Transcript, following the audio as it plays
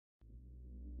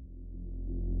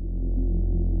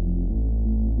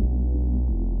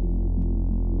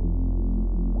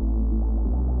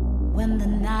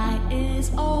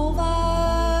is over,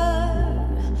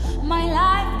 my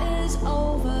life is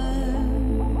over,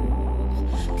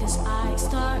 'cause I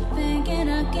start thinking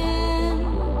again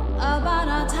about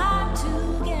our time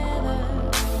together.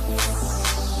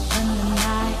 When the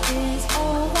night is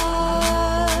over,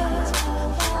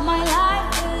 my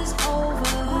life is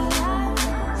over,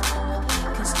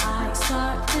 'cause I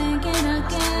start thinking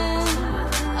again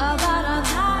about our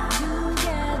time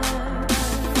together.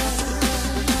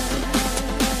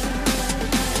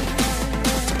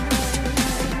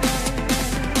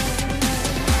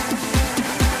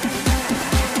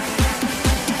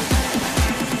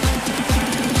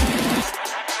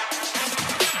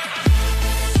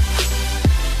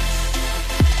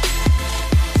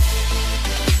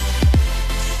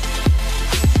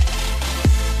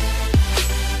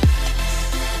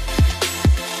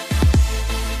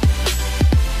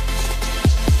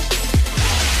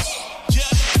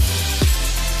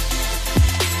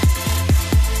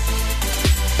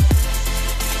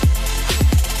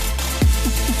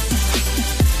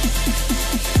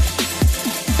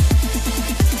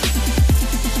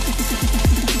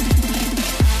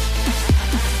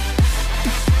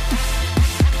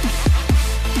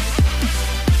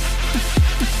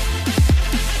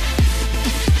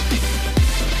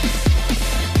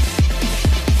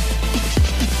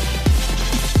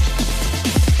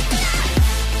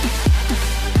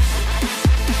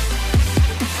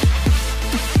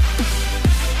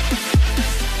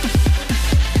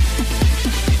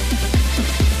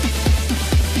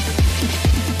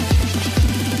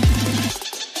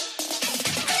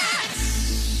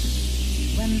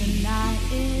 When the night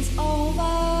is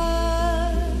over,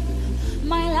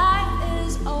 my life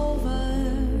is over,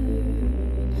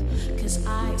 'cause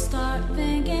I start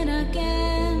thinking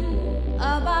again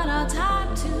about our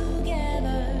time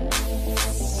together.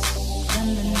 When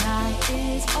the night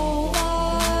is over,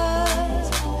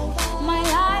 my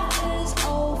life is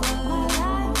over,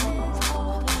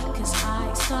 'cause I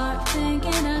start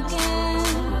thinking again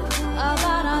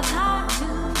about our time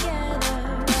together.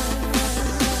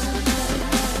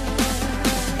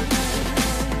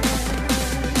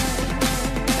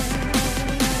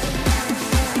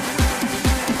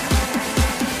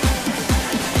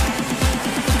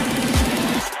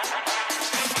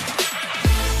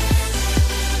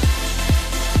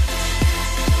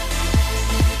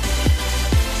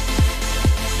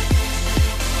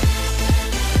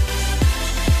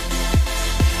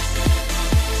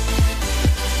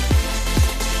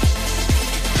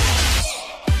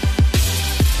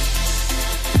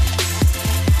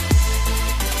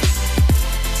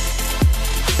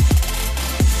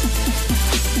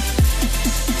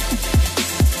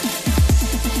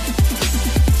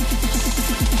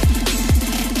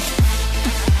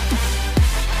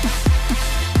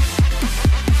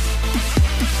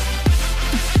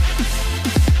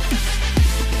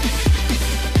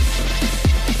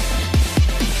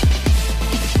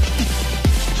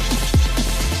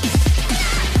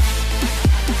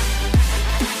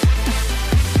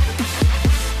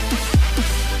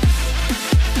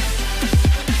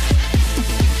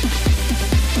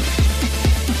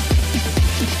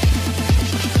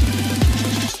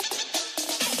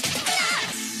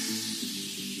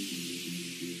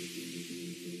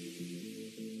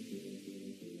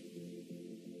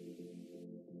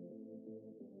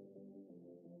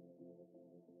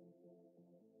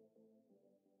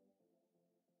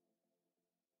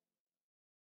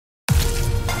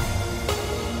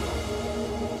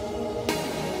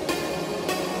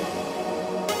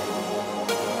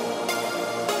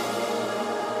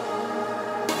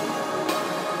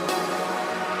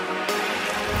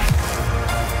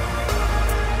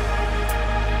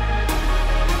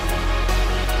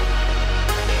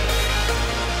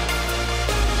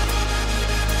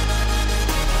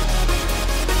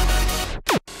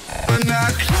 When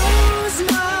I close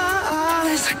my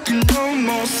eyes, I can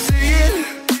almost see it.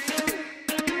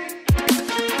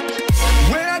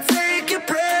 When I take a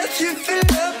breath, you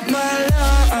fill up my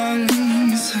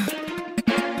lungs.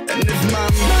 And if my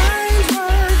mind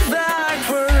worked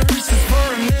backwards just for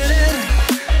a minute,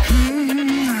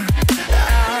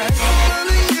 I'd hold on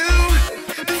to you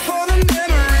before the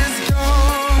memory's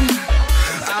gone.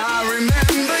 I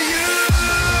remember you,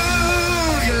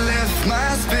 you lift my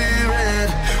spirit.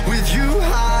 With you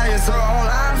high is all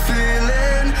I'm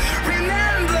feeling.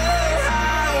 Remember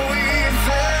how we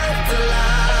felt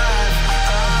alive.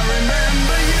 I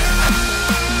remember you.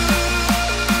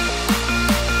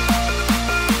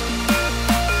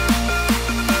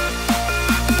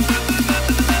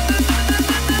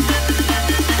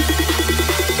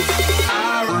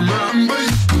 I remember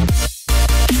you.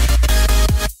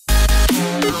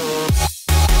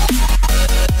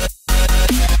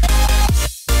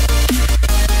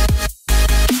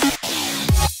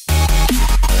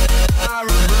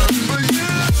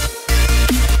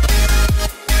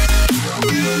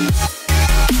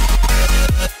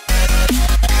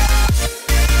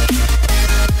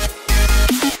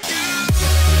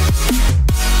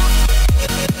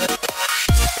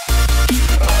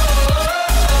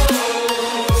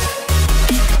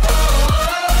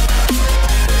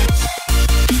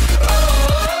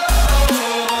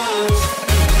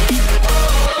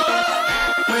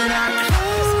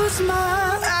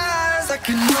 my eyes, I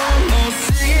can almost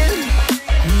see it.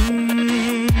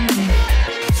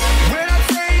 When I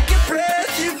take a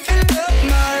breath, you fill up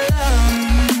my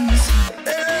lungs.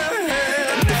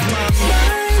 And if my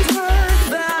mind worked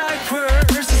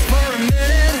backwards just for a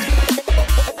minute,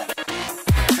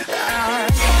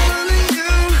 I'm calling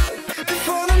you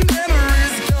before the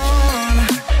memory's gone.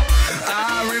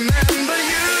 I remember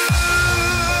you.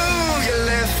 You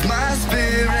lift my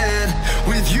spirit.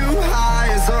 With you high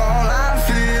is all I'm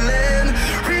feeling.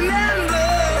 Remember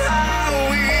how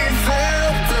we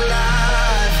felt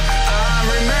alive. I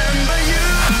remember you.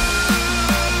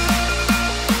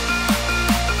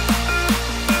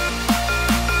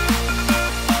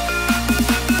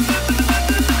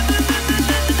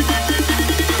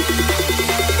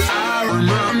 I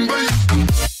remember you.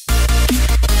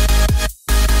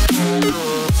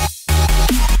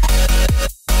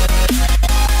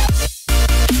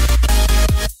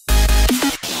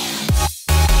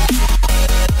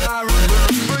 I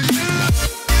remember you.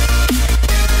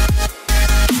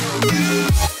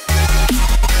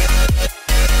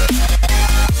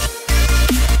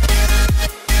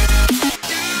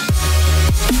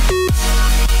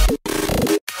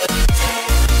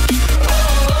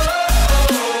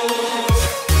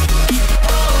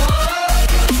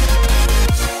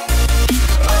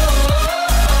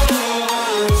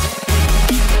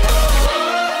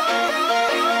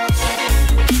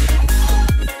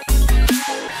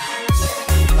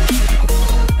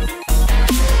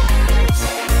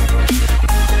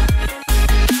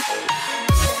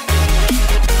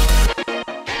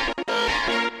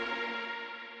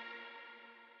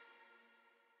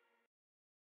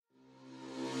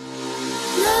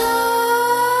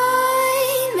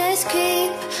 Nightmares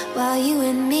creep while you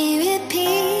and me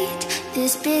repeat.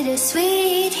 This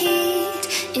bittersweet heat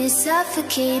is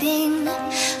suffocating.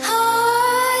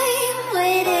 I'm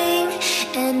waiting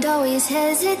and always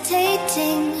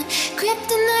hesitating.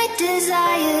 Kryptonite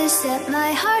desires set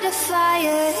my heart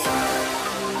afire.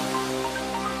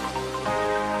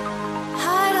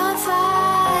 Heart on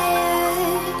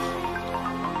fire.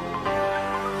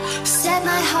 Set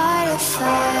my heart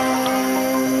afire.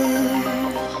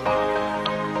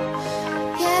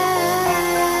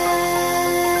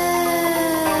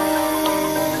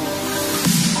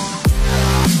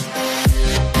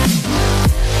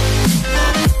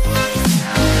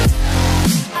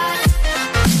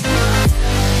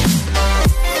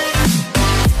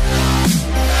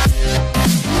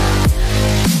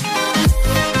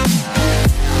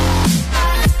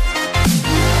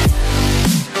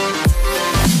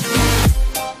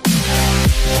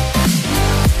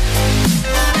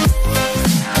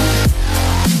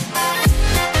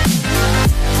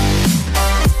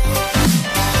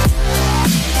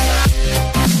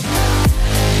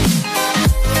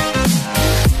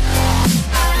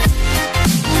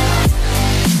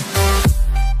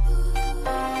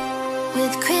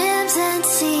 With crimson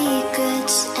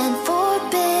secrets and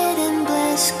forbidden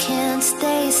bliss, can't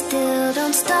stay still,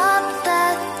 don't stop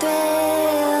that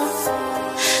thrill.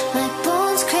 My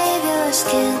bones crave your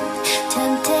skin,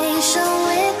 temptation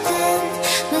within,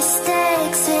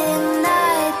 mistakes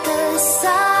ignite the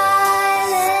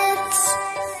silence.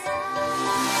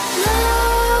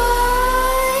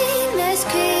 Nightmares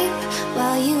creep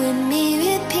while you and me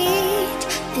repeat.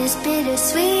 This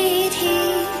bittersweet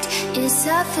heat is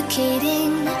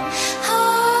suffocating.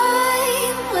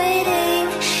 I'm waiting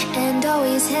and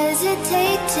always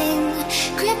hesitating.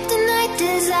 Kryptonite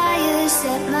desires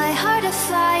set my heart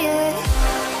afire.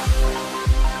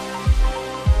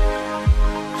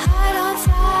 Heart on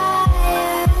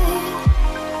fire.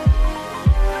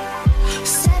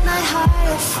 Set my heart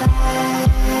afire.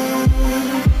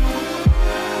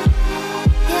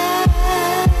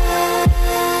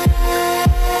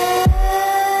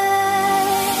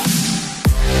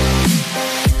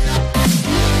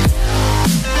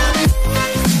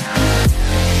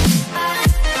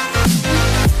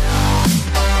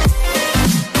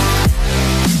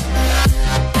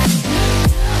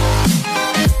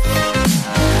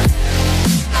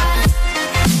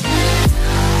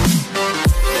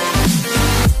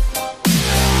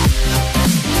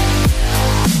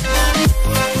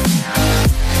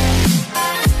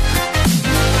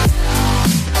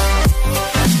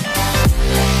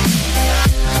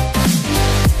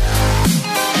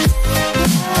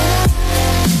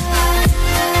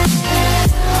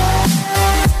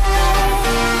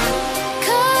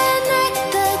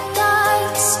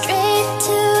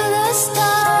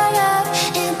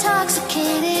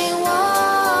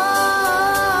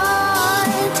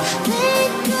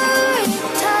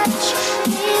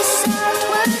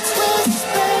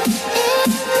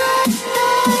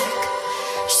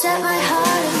 set my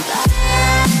heart on fire.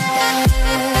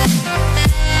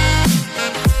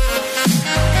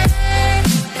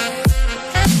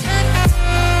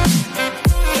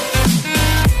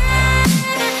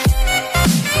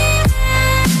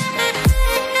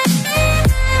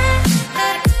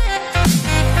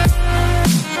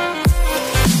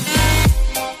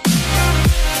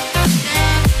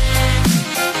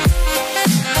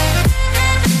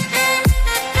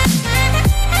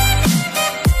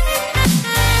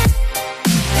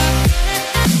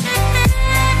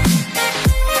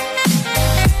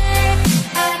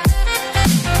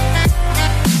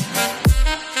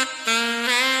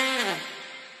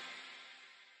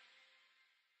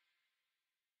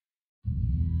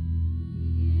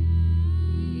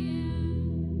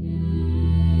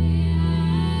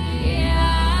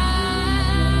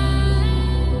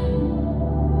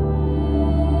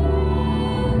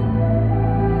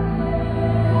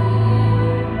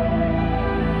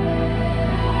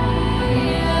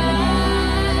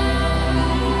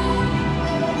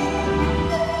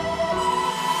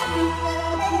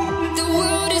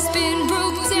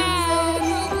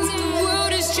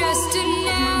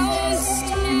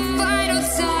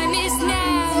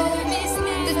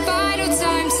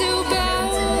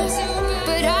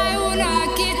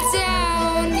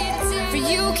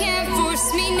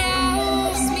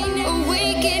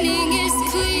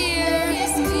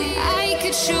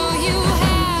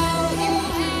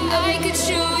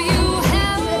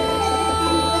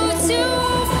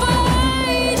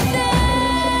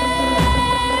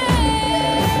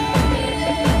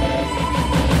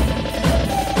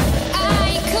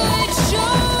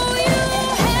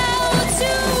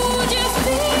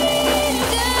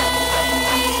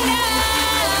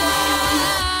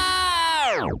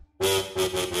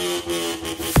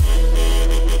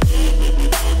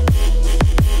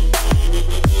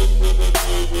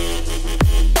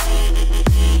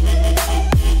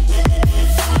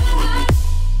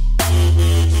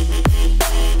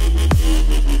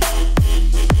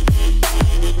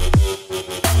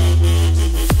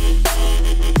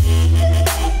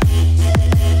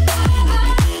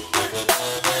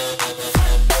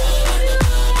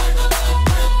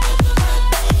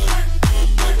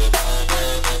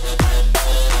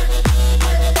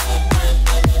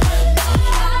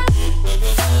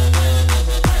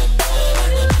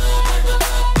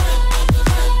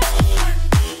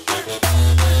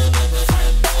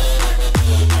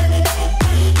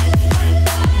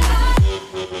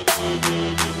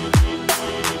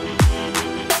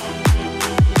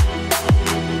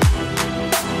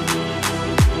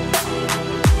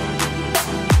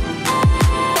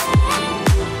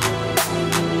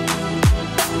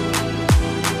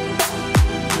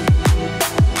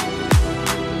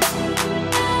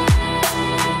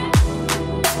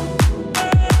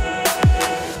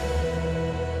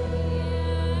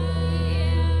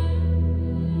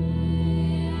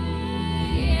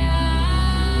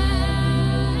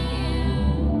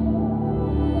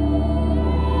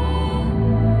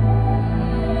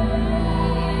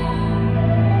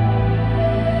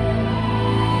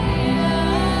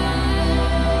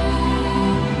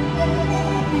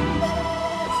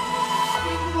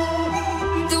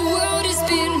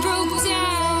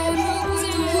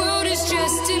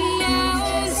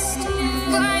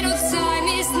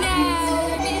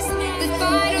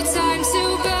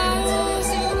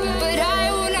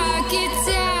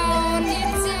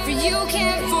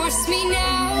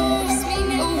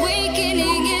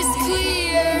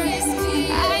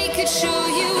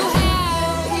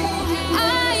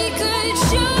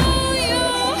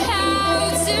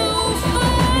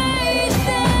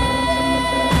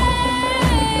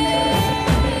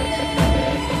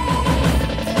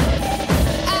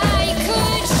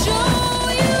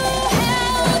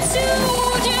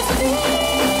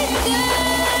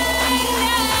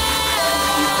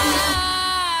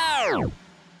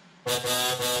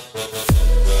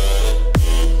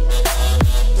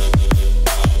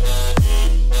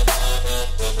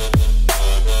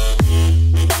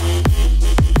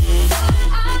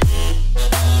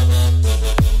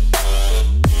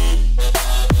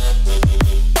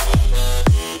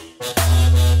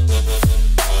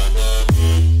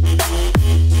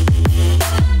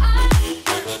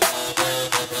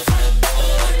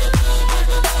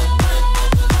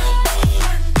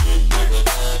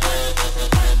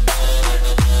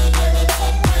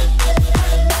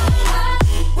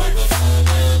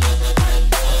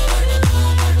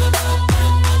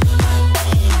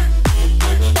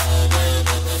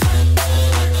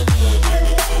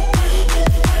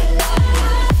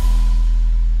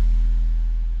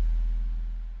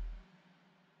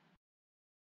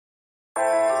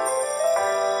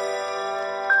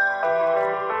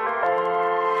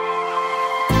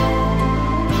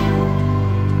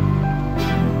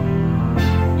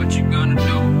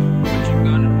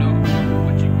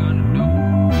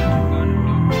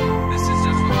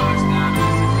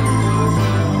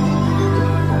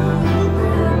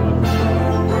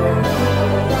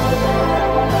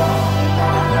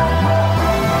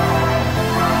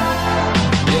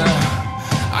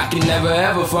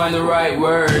 find the right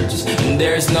words, and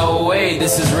there's no way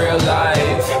this is real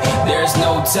life. There's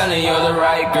no telling you're the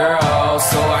right girl,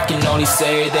 so I can only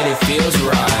say that it feels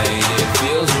right. It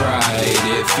feels right,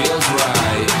 it feels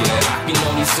right. Yeah, I can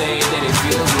only say that it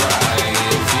feels right.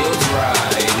 It feels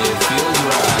right, it feels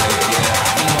right. Yeah,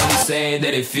 I can only say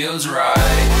that it feels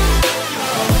right.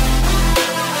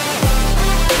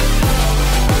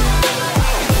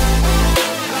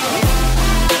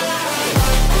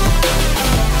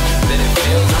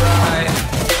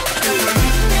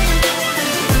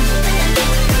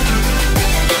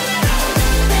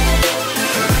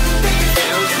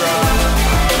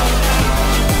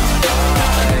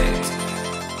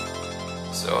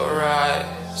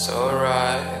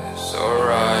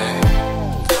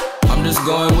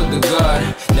 Going with the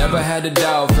gut, never had a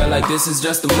doubt, felt like this is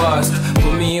just a must.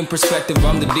 Put me in perspective,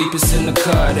 I'm the deepest in the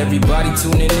cut. Everybody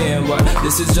tuning in, but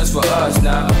this is just for us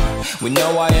now. We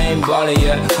know I ain't ballin'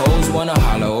 yet, hoes wanna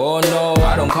holler, oh no,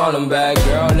 I don't call them back.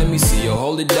 Girl, let me see you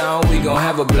hold it down, we gon'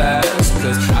 have a blast.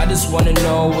 Cause I just wanna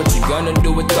know what you gonna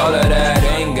do with all of that.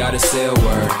 Ain't gotta say a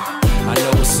word, I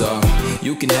know what's up,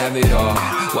 you can have it all.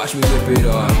 Watch me whip it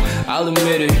off, I'll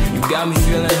admit it, you got me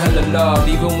feeling hella loved.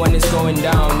 Even when it's going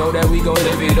down, know that we gon'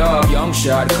 live it up. Young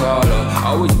shot caller,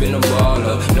 always been a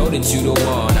baller. Know that you the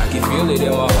one, I can feel it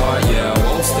in my heart. Yeah, I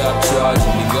won't stop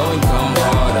charging, we go and come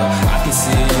harder. I can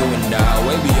see you and I,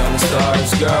 way beyond the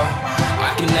stars, girl.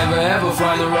 I can never ever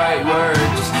find the right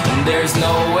words, and there's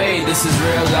no way this is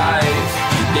real life.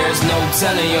 There's no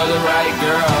telling you're the right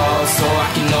girl, so I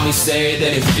can only say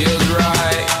that it feels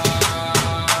right.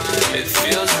 It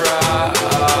feels right,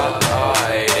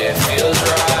 it feels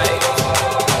right,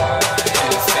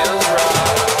 it feels right.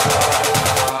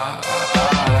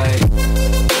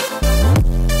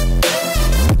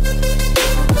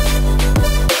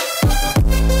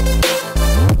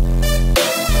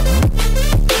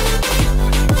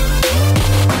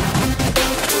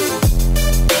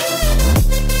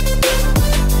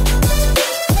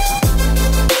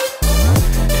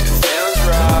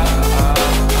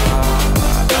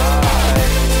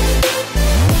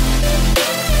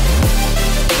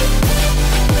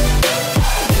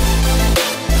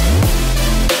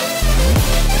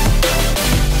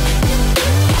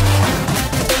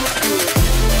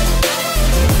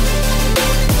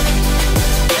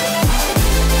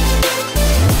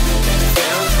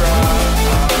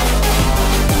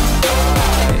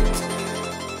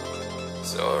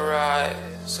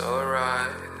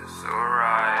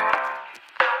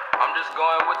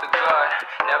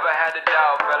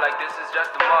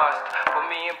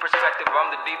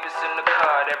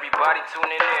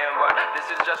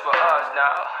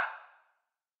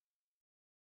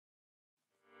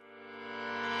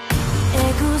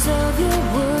 Echoes of your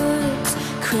words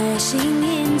crashing